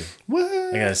 samples too. What?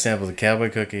 I got a sample of the cowboy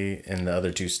cookie and the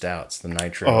other 2 stouts, the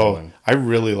nitro one. I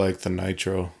really like the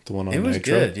nitro, the one on nitro. It was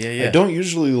good, yeah. I don't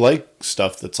usually like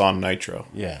stuff that's on nitro.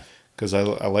 Yeah. Because I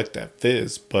like that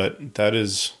fizz, but that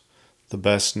is the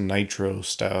best nitro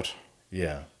stout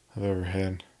I've ever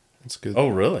had. It's good. Oh,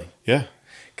 really? Yeah.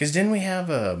 Because didn't we have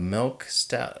a milk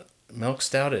stout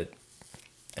at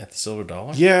the Silver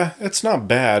Dollar? Yeah, it's not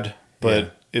bad,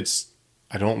 but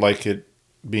I don't like it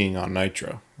being on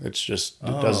nitro. It's just, it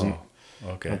doesn't,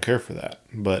 okay. I don't care for that.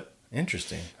 But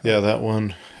Interesting. yeah, that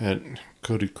one at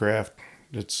Cody Craft,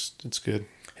 it's good.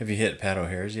 Have you hit Pat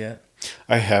O'Hare's yet?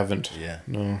 I haven't. Yeah.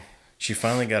 No. She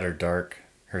finally got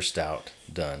her stout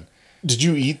done. Did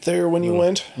you eat there when you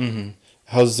went? Mm-hmm.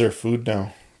 How's their food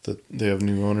now that they have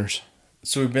new owners?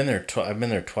 So we've been there. I've been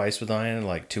there twice with Ian,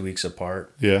 like 2 weeks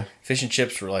apart. Yeah. Fish and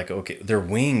chips were like okay. Their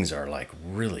wings are like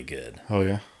really good. Oh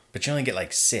yeah. But you only get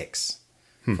like 6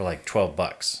 for like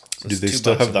 $12. So Do they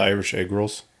still have the Irish egg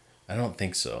rolls? I don't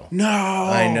think so. No.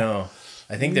 I know.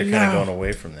 I think they're kind of going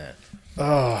away from that.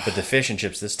 Oh. But the fish and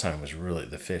chips this time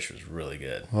the fish was really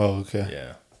good. Oh, okay.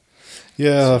 Yeah.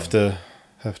 Yeah, I'll have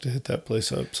to hit that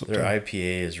place up sometime. Their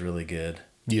IPA is really good.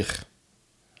 Yuck.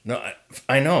 No,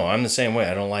 I know. I'm the same way.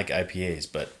 I don't like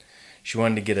IPAs, but she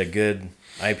wanted to get a good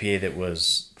IPA that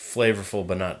was flavorful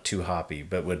but not too hoppy,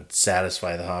 but would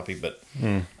satisfy the hoppy. But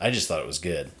I just thought it was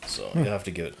good. So you'll have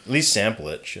to give it, at least sample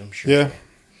it. I'm sure. Yeah.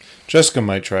 Jessica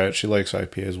might try it. She likes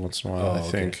IPAs once in a while, I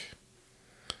think.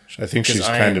 I think she's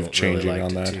kind of changing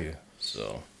on that. Too,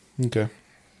 so. Okay.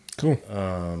 Cool.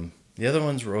 The other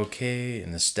ones were okay,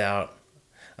 and the stout.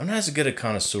 I'm not as good a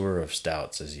connoisseur of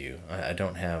stouts as you. I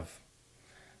don't have.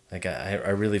 Like I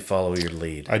really follow your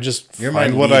lead. You're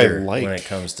find what I like when it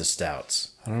comes to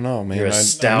stouts. I don't know, man. You're a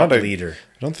stout leader.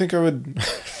 I don't think I would.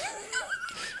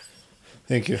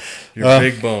 Thank you. You're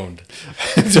big boned.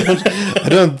 I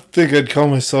don't think I'd call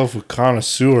myself a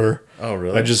connoisseur. Oh,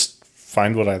 really? I just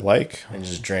find what I like and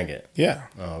just drink it. Yeah.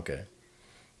 Oh, okay.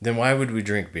 Then why would we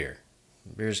drink beer?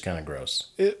 Beer's kind of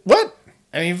gross. What?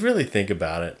 I mean, really think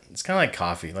about it. It's kind of like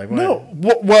coffee. Like no.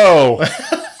 Whoa.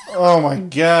 Oh my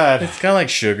God. It's kind of like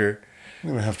sugar.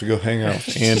 I'm gonna have to go hang out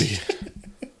with Andy.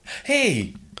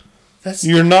 Hey,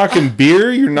 you're knocking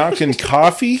beer. You're knocking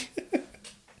coffee.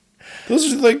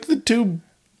 Those are like the two.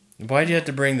 Why'd you have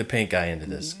to bring the pink guy into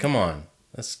this? Come on,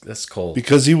 that's cold.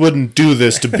 Because he wouldn't do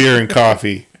this to beer and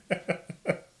coffee.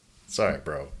 Sorry,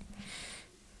 bro.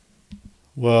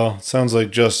 Well, sounds like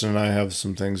Justin and I have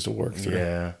some things to work through.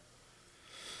 Yeah.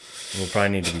 We'll probably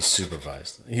need to be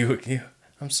supervised.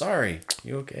 I'm sorry.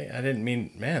 You okay? I didn't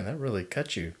mean, man, that really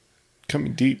cut you. Cut me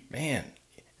deep. Man,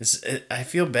 I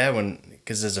feel bad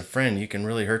because as a friend, you can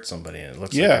really hurt somebody, and it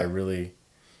looks like I really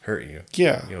hurt you.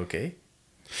 Yeah. You okay?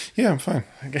 Yeah, I'm fine.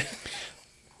 Okay.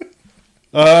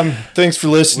 Thanks for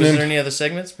listening. Was there any other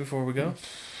segments before we go?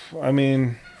 I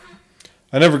mean,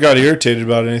 I never got irritated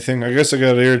about anything. I guess I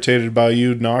got irritated about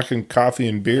you knocking coffee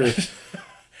and beer.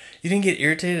 You didn't get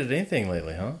irritated at anything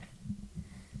lately, huh?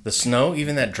 The snow,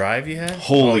 even that drive you had?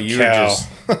 Holy cow.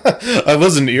 I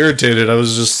wasn't irritated. I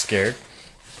was just scared.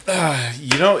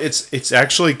 It's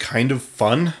actually kind of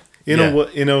fun in a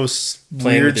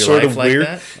weird sort of like weird.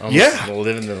 That?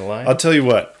 Living the life. I'll tell you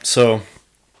what. So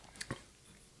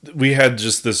we had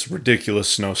just this ridiculous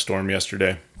snowstorm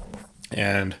yesterday,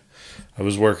 and I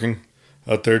was working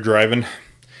out there driving,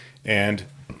 and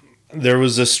there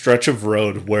was a stretch of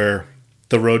road where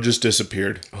the road just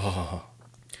disappeared. Oh.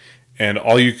 And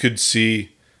all you could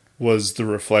see was the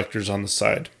reflectors on the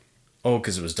side. Oh,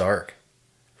 because it was dark.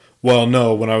 Well,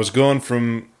 no. When I was going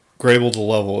from Grable to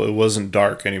Level, it wasn't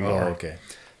dark anymore. Oh, okay.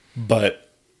 But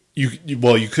you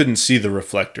couldn't see the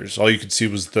reflectors. All you could see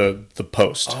was the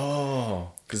post.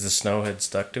 Oh, because the snow had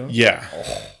stuck to them? Yeah.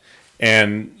 Oh.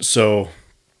 And so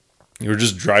you were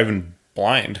just driving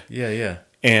blind. Yeah.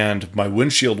 And my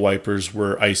windshield wipers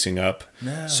were icing up.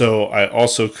 No. So I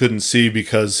also couldn't see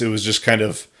because it was just kind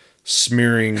of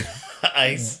smearing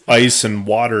ice and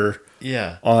water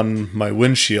on my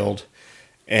windshield.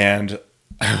 And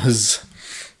I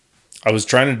was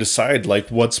trying to decide, like,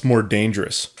 what's more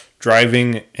dangerous,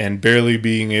 driving and barely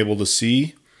being able to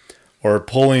see, or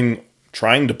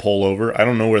trying to pull over. I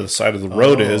don't know where the side of the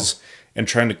road is, and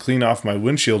trying to clean off my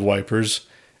windshield wipers.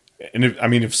 And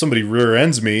if somebody rear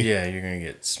ends me, yeah, you're gonna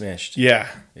get smashed. Yeah.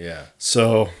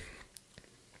 So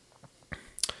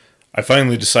I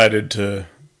finally decided to.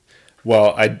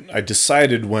 Well, I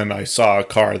decided when I saw a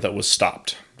car that was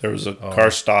stopped. There was a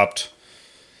car stopped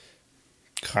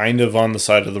kind of on the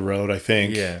side of the road, I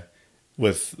think. Yeah.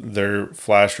 With their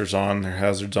flashers on, their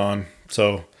hazards on.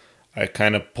 So I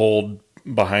kind of pulled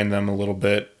behind them a little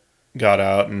bit, got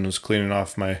out, and was cleaning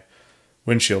off my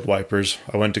windshield wipers.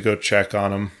 I went to go check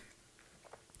on them.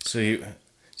 So you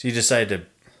decided to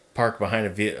park behind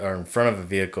or in front of a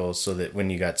vehicle so that when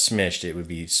you got smished, it would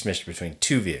be smished between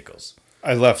two vehicles.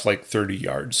 I left like 30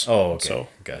 yards. Oh, okay. So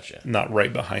gotcha. not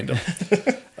right behind them.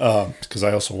 Because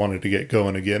I also wanted to get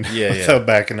going again without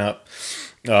backing up.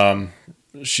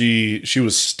 She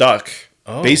was stuck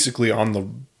basically on the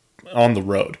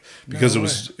road because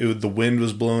the wind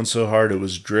was blowing so hard, it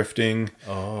was drifting,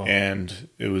 and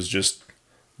it was just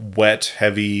wet,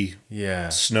 heavy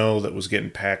snow that was getting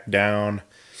packed down.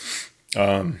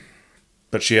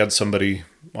 But she had somebody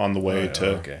on the way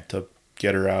to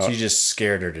get her out. So you just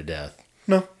scared her to death?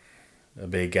 No. A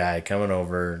big guy coming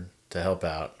over to help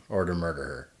out or to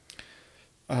murder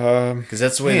her? Because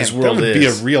that's the way this world is. That would be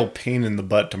a real pain in the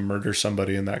butt to murder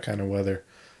somebody in that kind of weather.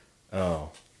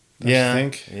 Oh. Don't you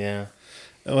think? Yeah.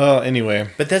 Well, anyway.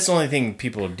 But that's the only thing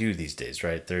people do these days,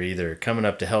 right? They're either coming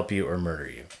up to help you or murder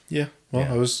you. Yeah.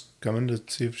 Well, I was coming to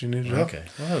see if she needed help. Okay.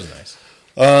 Well, that was nice.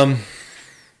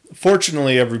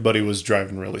 Fortunately, everybody was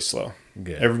driving really slow.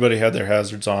 Good. Everybody had their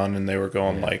hazards on, and they were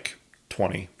going like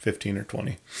 15 or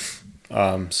 20.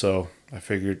 So I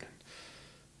figured,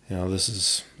 this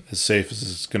is as safe as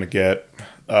it's going to get.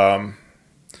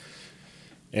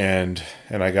 And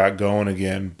I got going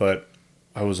again, but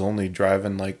I was only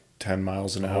driving like 10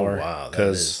 miles an hour. Oh, wow. That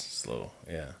is slow.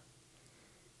 Yeah.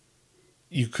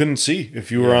 You couldn't see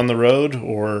if you were on the road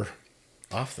or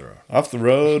off the road. Off the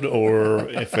road, or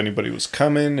if anybody was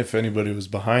coming, if anybody was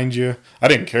behind you. I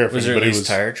didn't care if anybody was.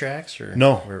 Tire tracks or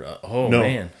no. No.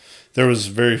 Man. There was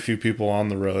very few people on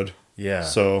the road. Yeah.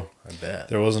 So I bet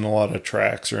there wasn't a lot of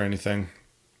tracks or anything.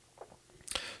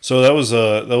 So that was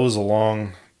a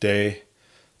long day.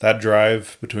 That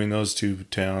drive between those two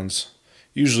towns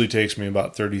usually takes me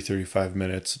about 35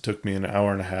 minutes. It took me an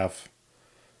hour and a half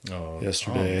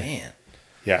yesterday. Oh, man.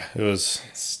 Yeah, it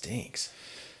stinks.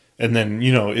 And then,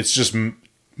 it's just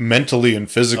mentally and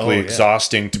physically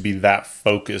exhausting to be that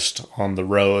focused on the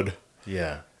road.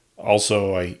 Yeah.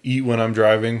 Also, I eat when I'm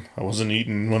driving. I wasn't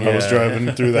eating when I was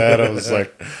driving through that. I was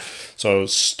so I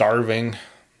was starving.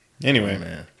 Anyway,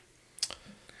 man.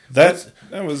 That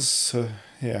was,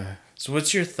 yeah. So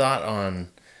what's your thought on,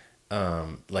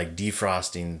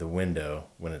 defrosting the window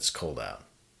when it's cold out?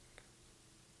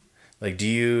 Like, do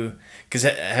you? Because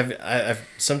I've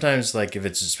sometimes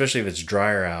especially if it's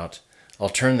drier out, I'll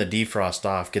turn the defrost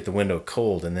off, get the window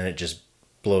cold, and then it just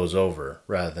blows over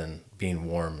rather than being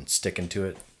warm and sticking to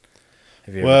it.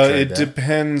 Have you ever tried that?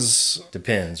 Depends.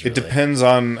 Depends. Really. It depends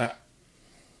on.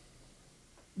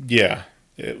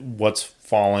 What's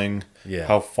falling. Yeah.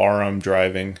 How far I'm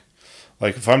driving.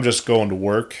 Like if I'm just going to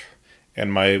work,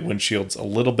 and my windshield's a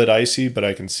little bit icy, but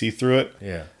I can see through it.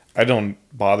 Yeah. I don't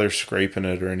bother scraping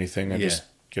it or anything. I just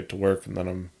get to work and then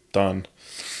I'm done.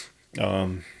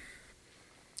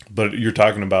 But you're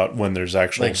talking about when there's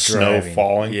actual snow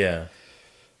falling. Yeah.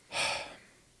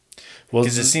 Well,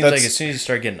 because it seems like as soon as you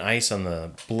start getting ice on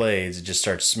the blades, it just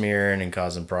starts smearing and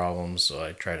causing problems. So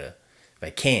I try to, if I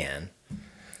can.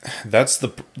 That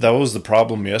was the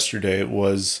problem yesterday. It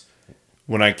was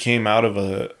when I came out of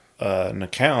an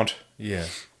account. Yeah.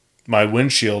 My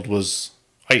windshield was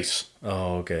ice.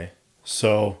 Oh, okay.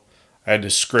 So I had to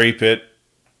scrape it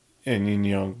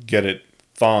and, get it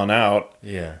thawing out.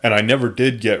 Yeah. And I never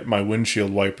did get my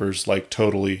windshield wipers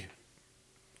totally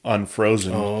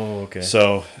unfrozen. Oh, okay.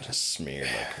 So just smeared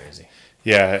like crazy.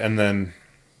 Yeah. And then,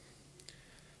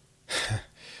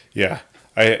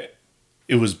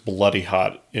 it was bloody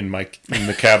hot in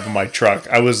the cab of my truck.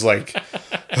 I was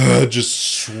just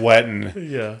sweating.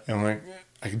 Yeah. And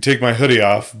I can take my hoodie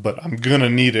off, but I'm going to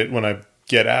need it when I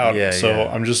get out.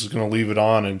 I'm just going to leave it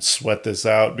on and sweat this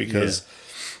out because,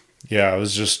 I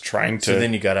was just trying to. So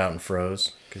then you got out and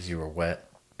froze because you were wet?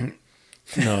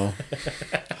 No.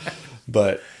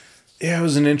 But, it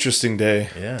was an interesting day.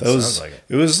 Yeah, sounds like it.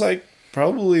 It was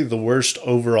probably the worst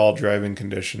overall driving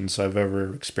conditions I've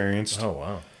ever experienced. Oh,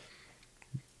 wow.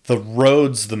 The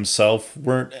roads themselves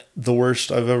weren't the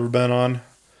worst I've ever been on,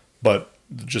 but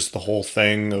just the whole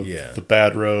thing of the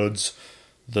bad roads,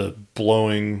 the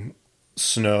blowing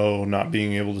snow, not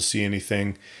being able to see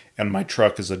anything, and my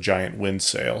truck is a giant wind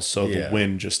sail, so the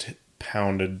wind just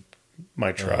pounded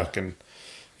my truck, and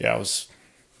it was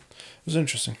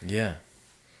interesting. Yeah.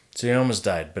 So you almost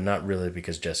died, but not really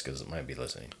because Jessica might be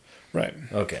listening. Right.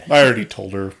 Okay. I already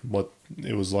told her what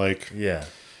it was like. Yeah.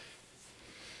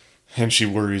 And she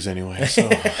worries anyway, so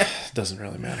it doesn't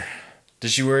really matter.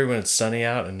 Does she worry when it's sunny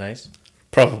out and nice?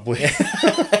 Probably.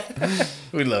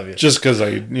 We love you. Just because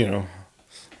I,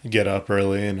 get up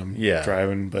early and I'm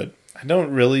driving, but I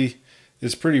don't really.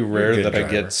 It's pretty rare that I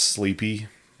get sleepy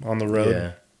on the road.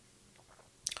 Yeah.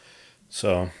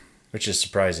 So, which is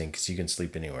surprising because you can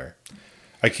sleep anywhere.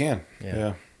 I can. Yeah.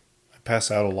 Yeah. I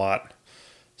pass out a lot.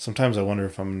 Sometimes I wonder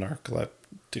if I'm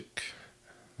narcoleptic.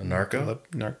 A narco?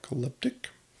 Narcoleptic.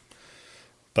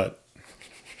 But.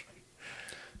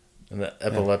 An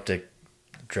epileptic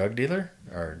drug dealer?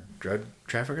 Or drug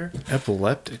trafficker?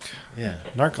 Epileptic. Yeah.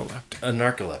 Narcoleptic. A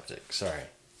narcoleptic, sorry.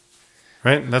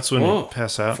 Right? That's when you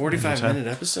pass out. 45-minute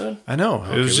episode? I know.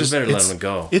 Okay, it was just. We better let them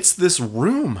go. It's this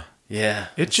room. Yeah.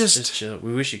 It's just chill.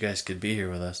 We wish you guys could be here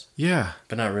with us. Yeah.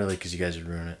 But not really because you guys would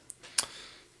ruin it.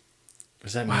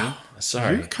 Was that Wow. mean?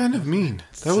 Sorry. You're kind of mean.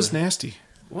 That was nasty.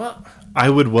 What? I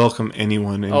would welcome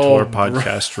anyone into our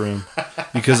podcast room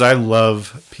because I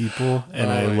love people and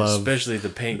I love especially the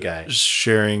paint guy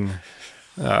sharing.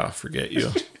 Oh, forget you.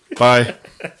 Bye.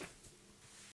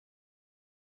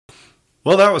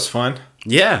 Well, that was fun.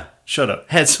 Yeah. Shut up.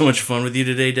 Had so much fun with you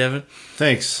today, Devin.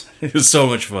 Thanks. It was so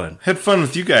much fun. Had fun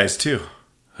with you guys too.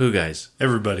 Who guys?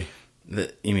 Everybody.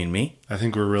 You mean me? I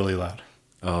think we're really loud.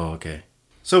 Oh, okay.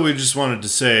 So we just wanted to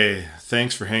say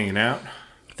thanks for hanging out.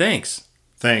 Thanks.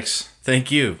 Thanks. Thank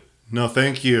you. No,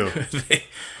 thank you.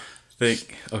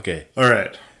 Okay. All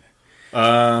right.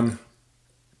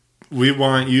 We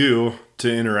want you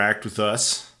to interact with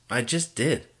us. I just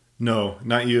did. No,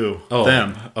 not you. Oh,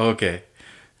 them. Okay.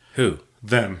 Who?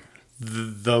 Them.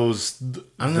 Those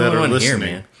I'm that the are one listening.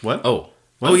 here, man. What? Oh.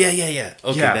 What? Oh, yeah. Okay,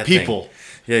 yeah, that people.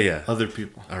 Thing. Yeah. Other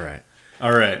people. All right.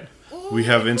 All right. We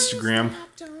have Instagram.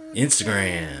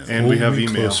 And we have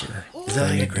email. Closer. Is that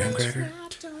like a graham cracker?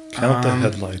 Count the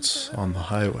headlights on the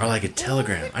highway. Or like a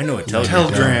telegram. I know a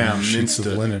telegram. Telegram. Sheets of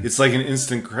linen. It's like an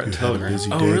instant telegram.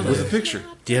 Oh, really? With a picture.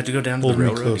 Do you have to go down to the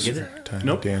railroad to get it?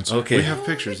 Nope. Dancer. Okay. We have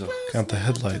pictures of it. Count the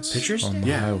headlights. Pictures? On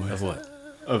the highway. Of what?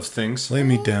 Of things. Lay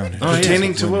me down.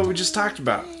 Pertaining to what we just talked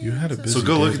about. You had a busy So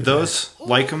go day look at today. those.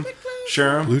 Like them.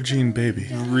 Share them. Blue Jean Baby.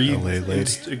 Read LA lady.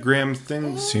 Instagram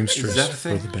things. Seamstress Is that a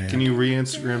thing? for the band. Can you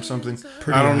re-Instagram something?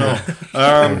 Pretty I don't know.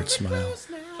 Pirate smile.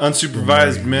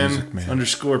 Unsupervised Music men man.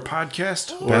 _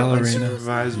 podcast or Ballerina.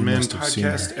 unsupervised You men must have seen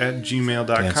her. podcast at Dancing in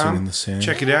gmail.com. the sand.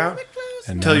 Check it out.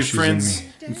 And Tell now your she's in friends me.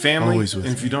 and family. Always with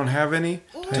And if me. you don't have any,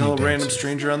 tell a random dancer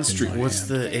stranger on the in street. my What's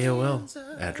the AOL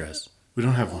address? We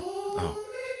don't have one. Oh.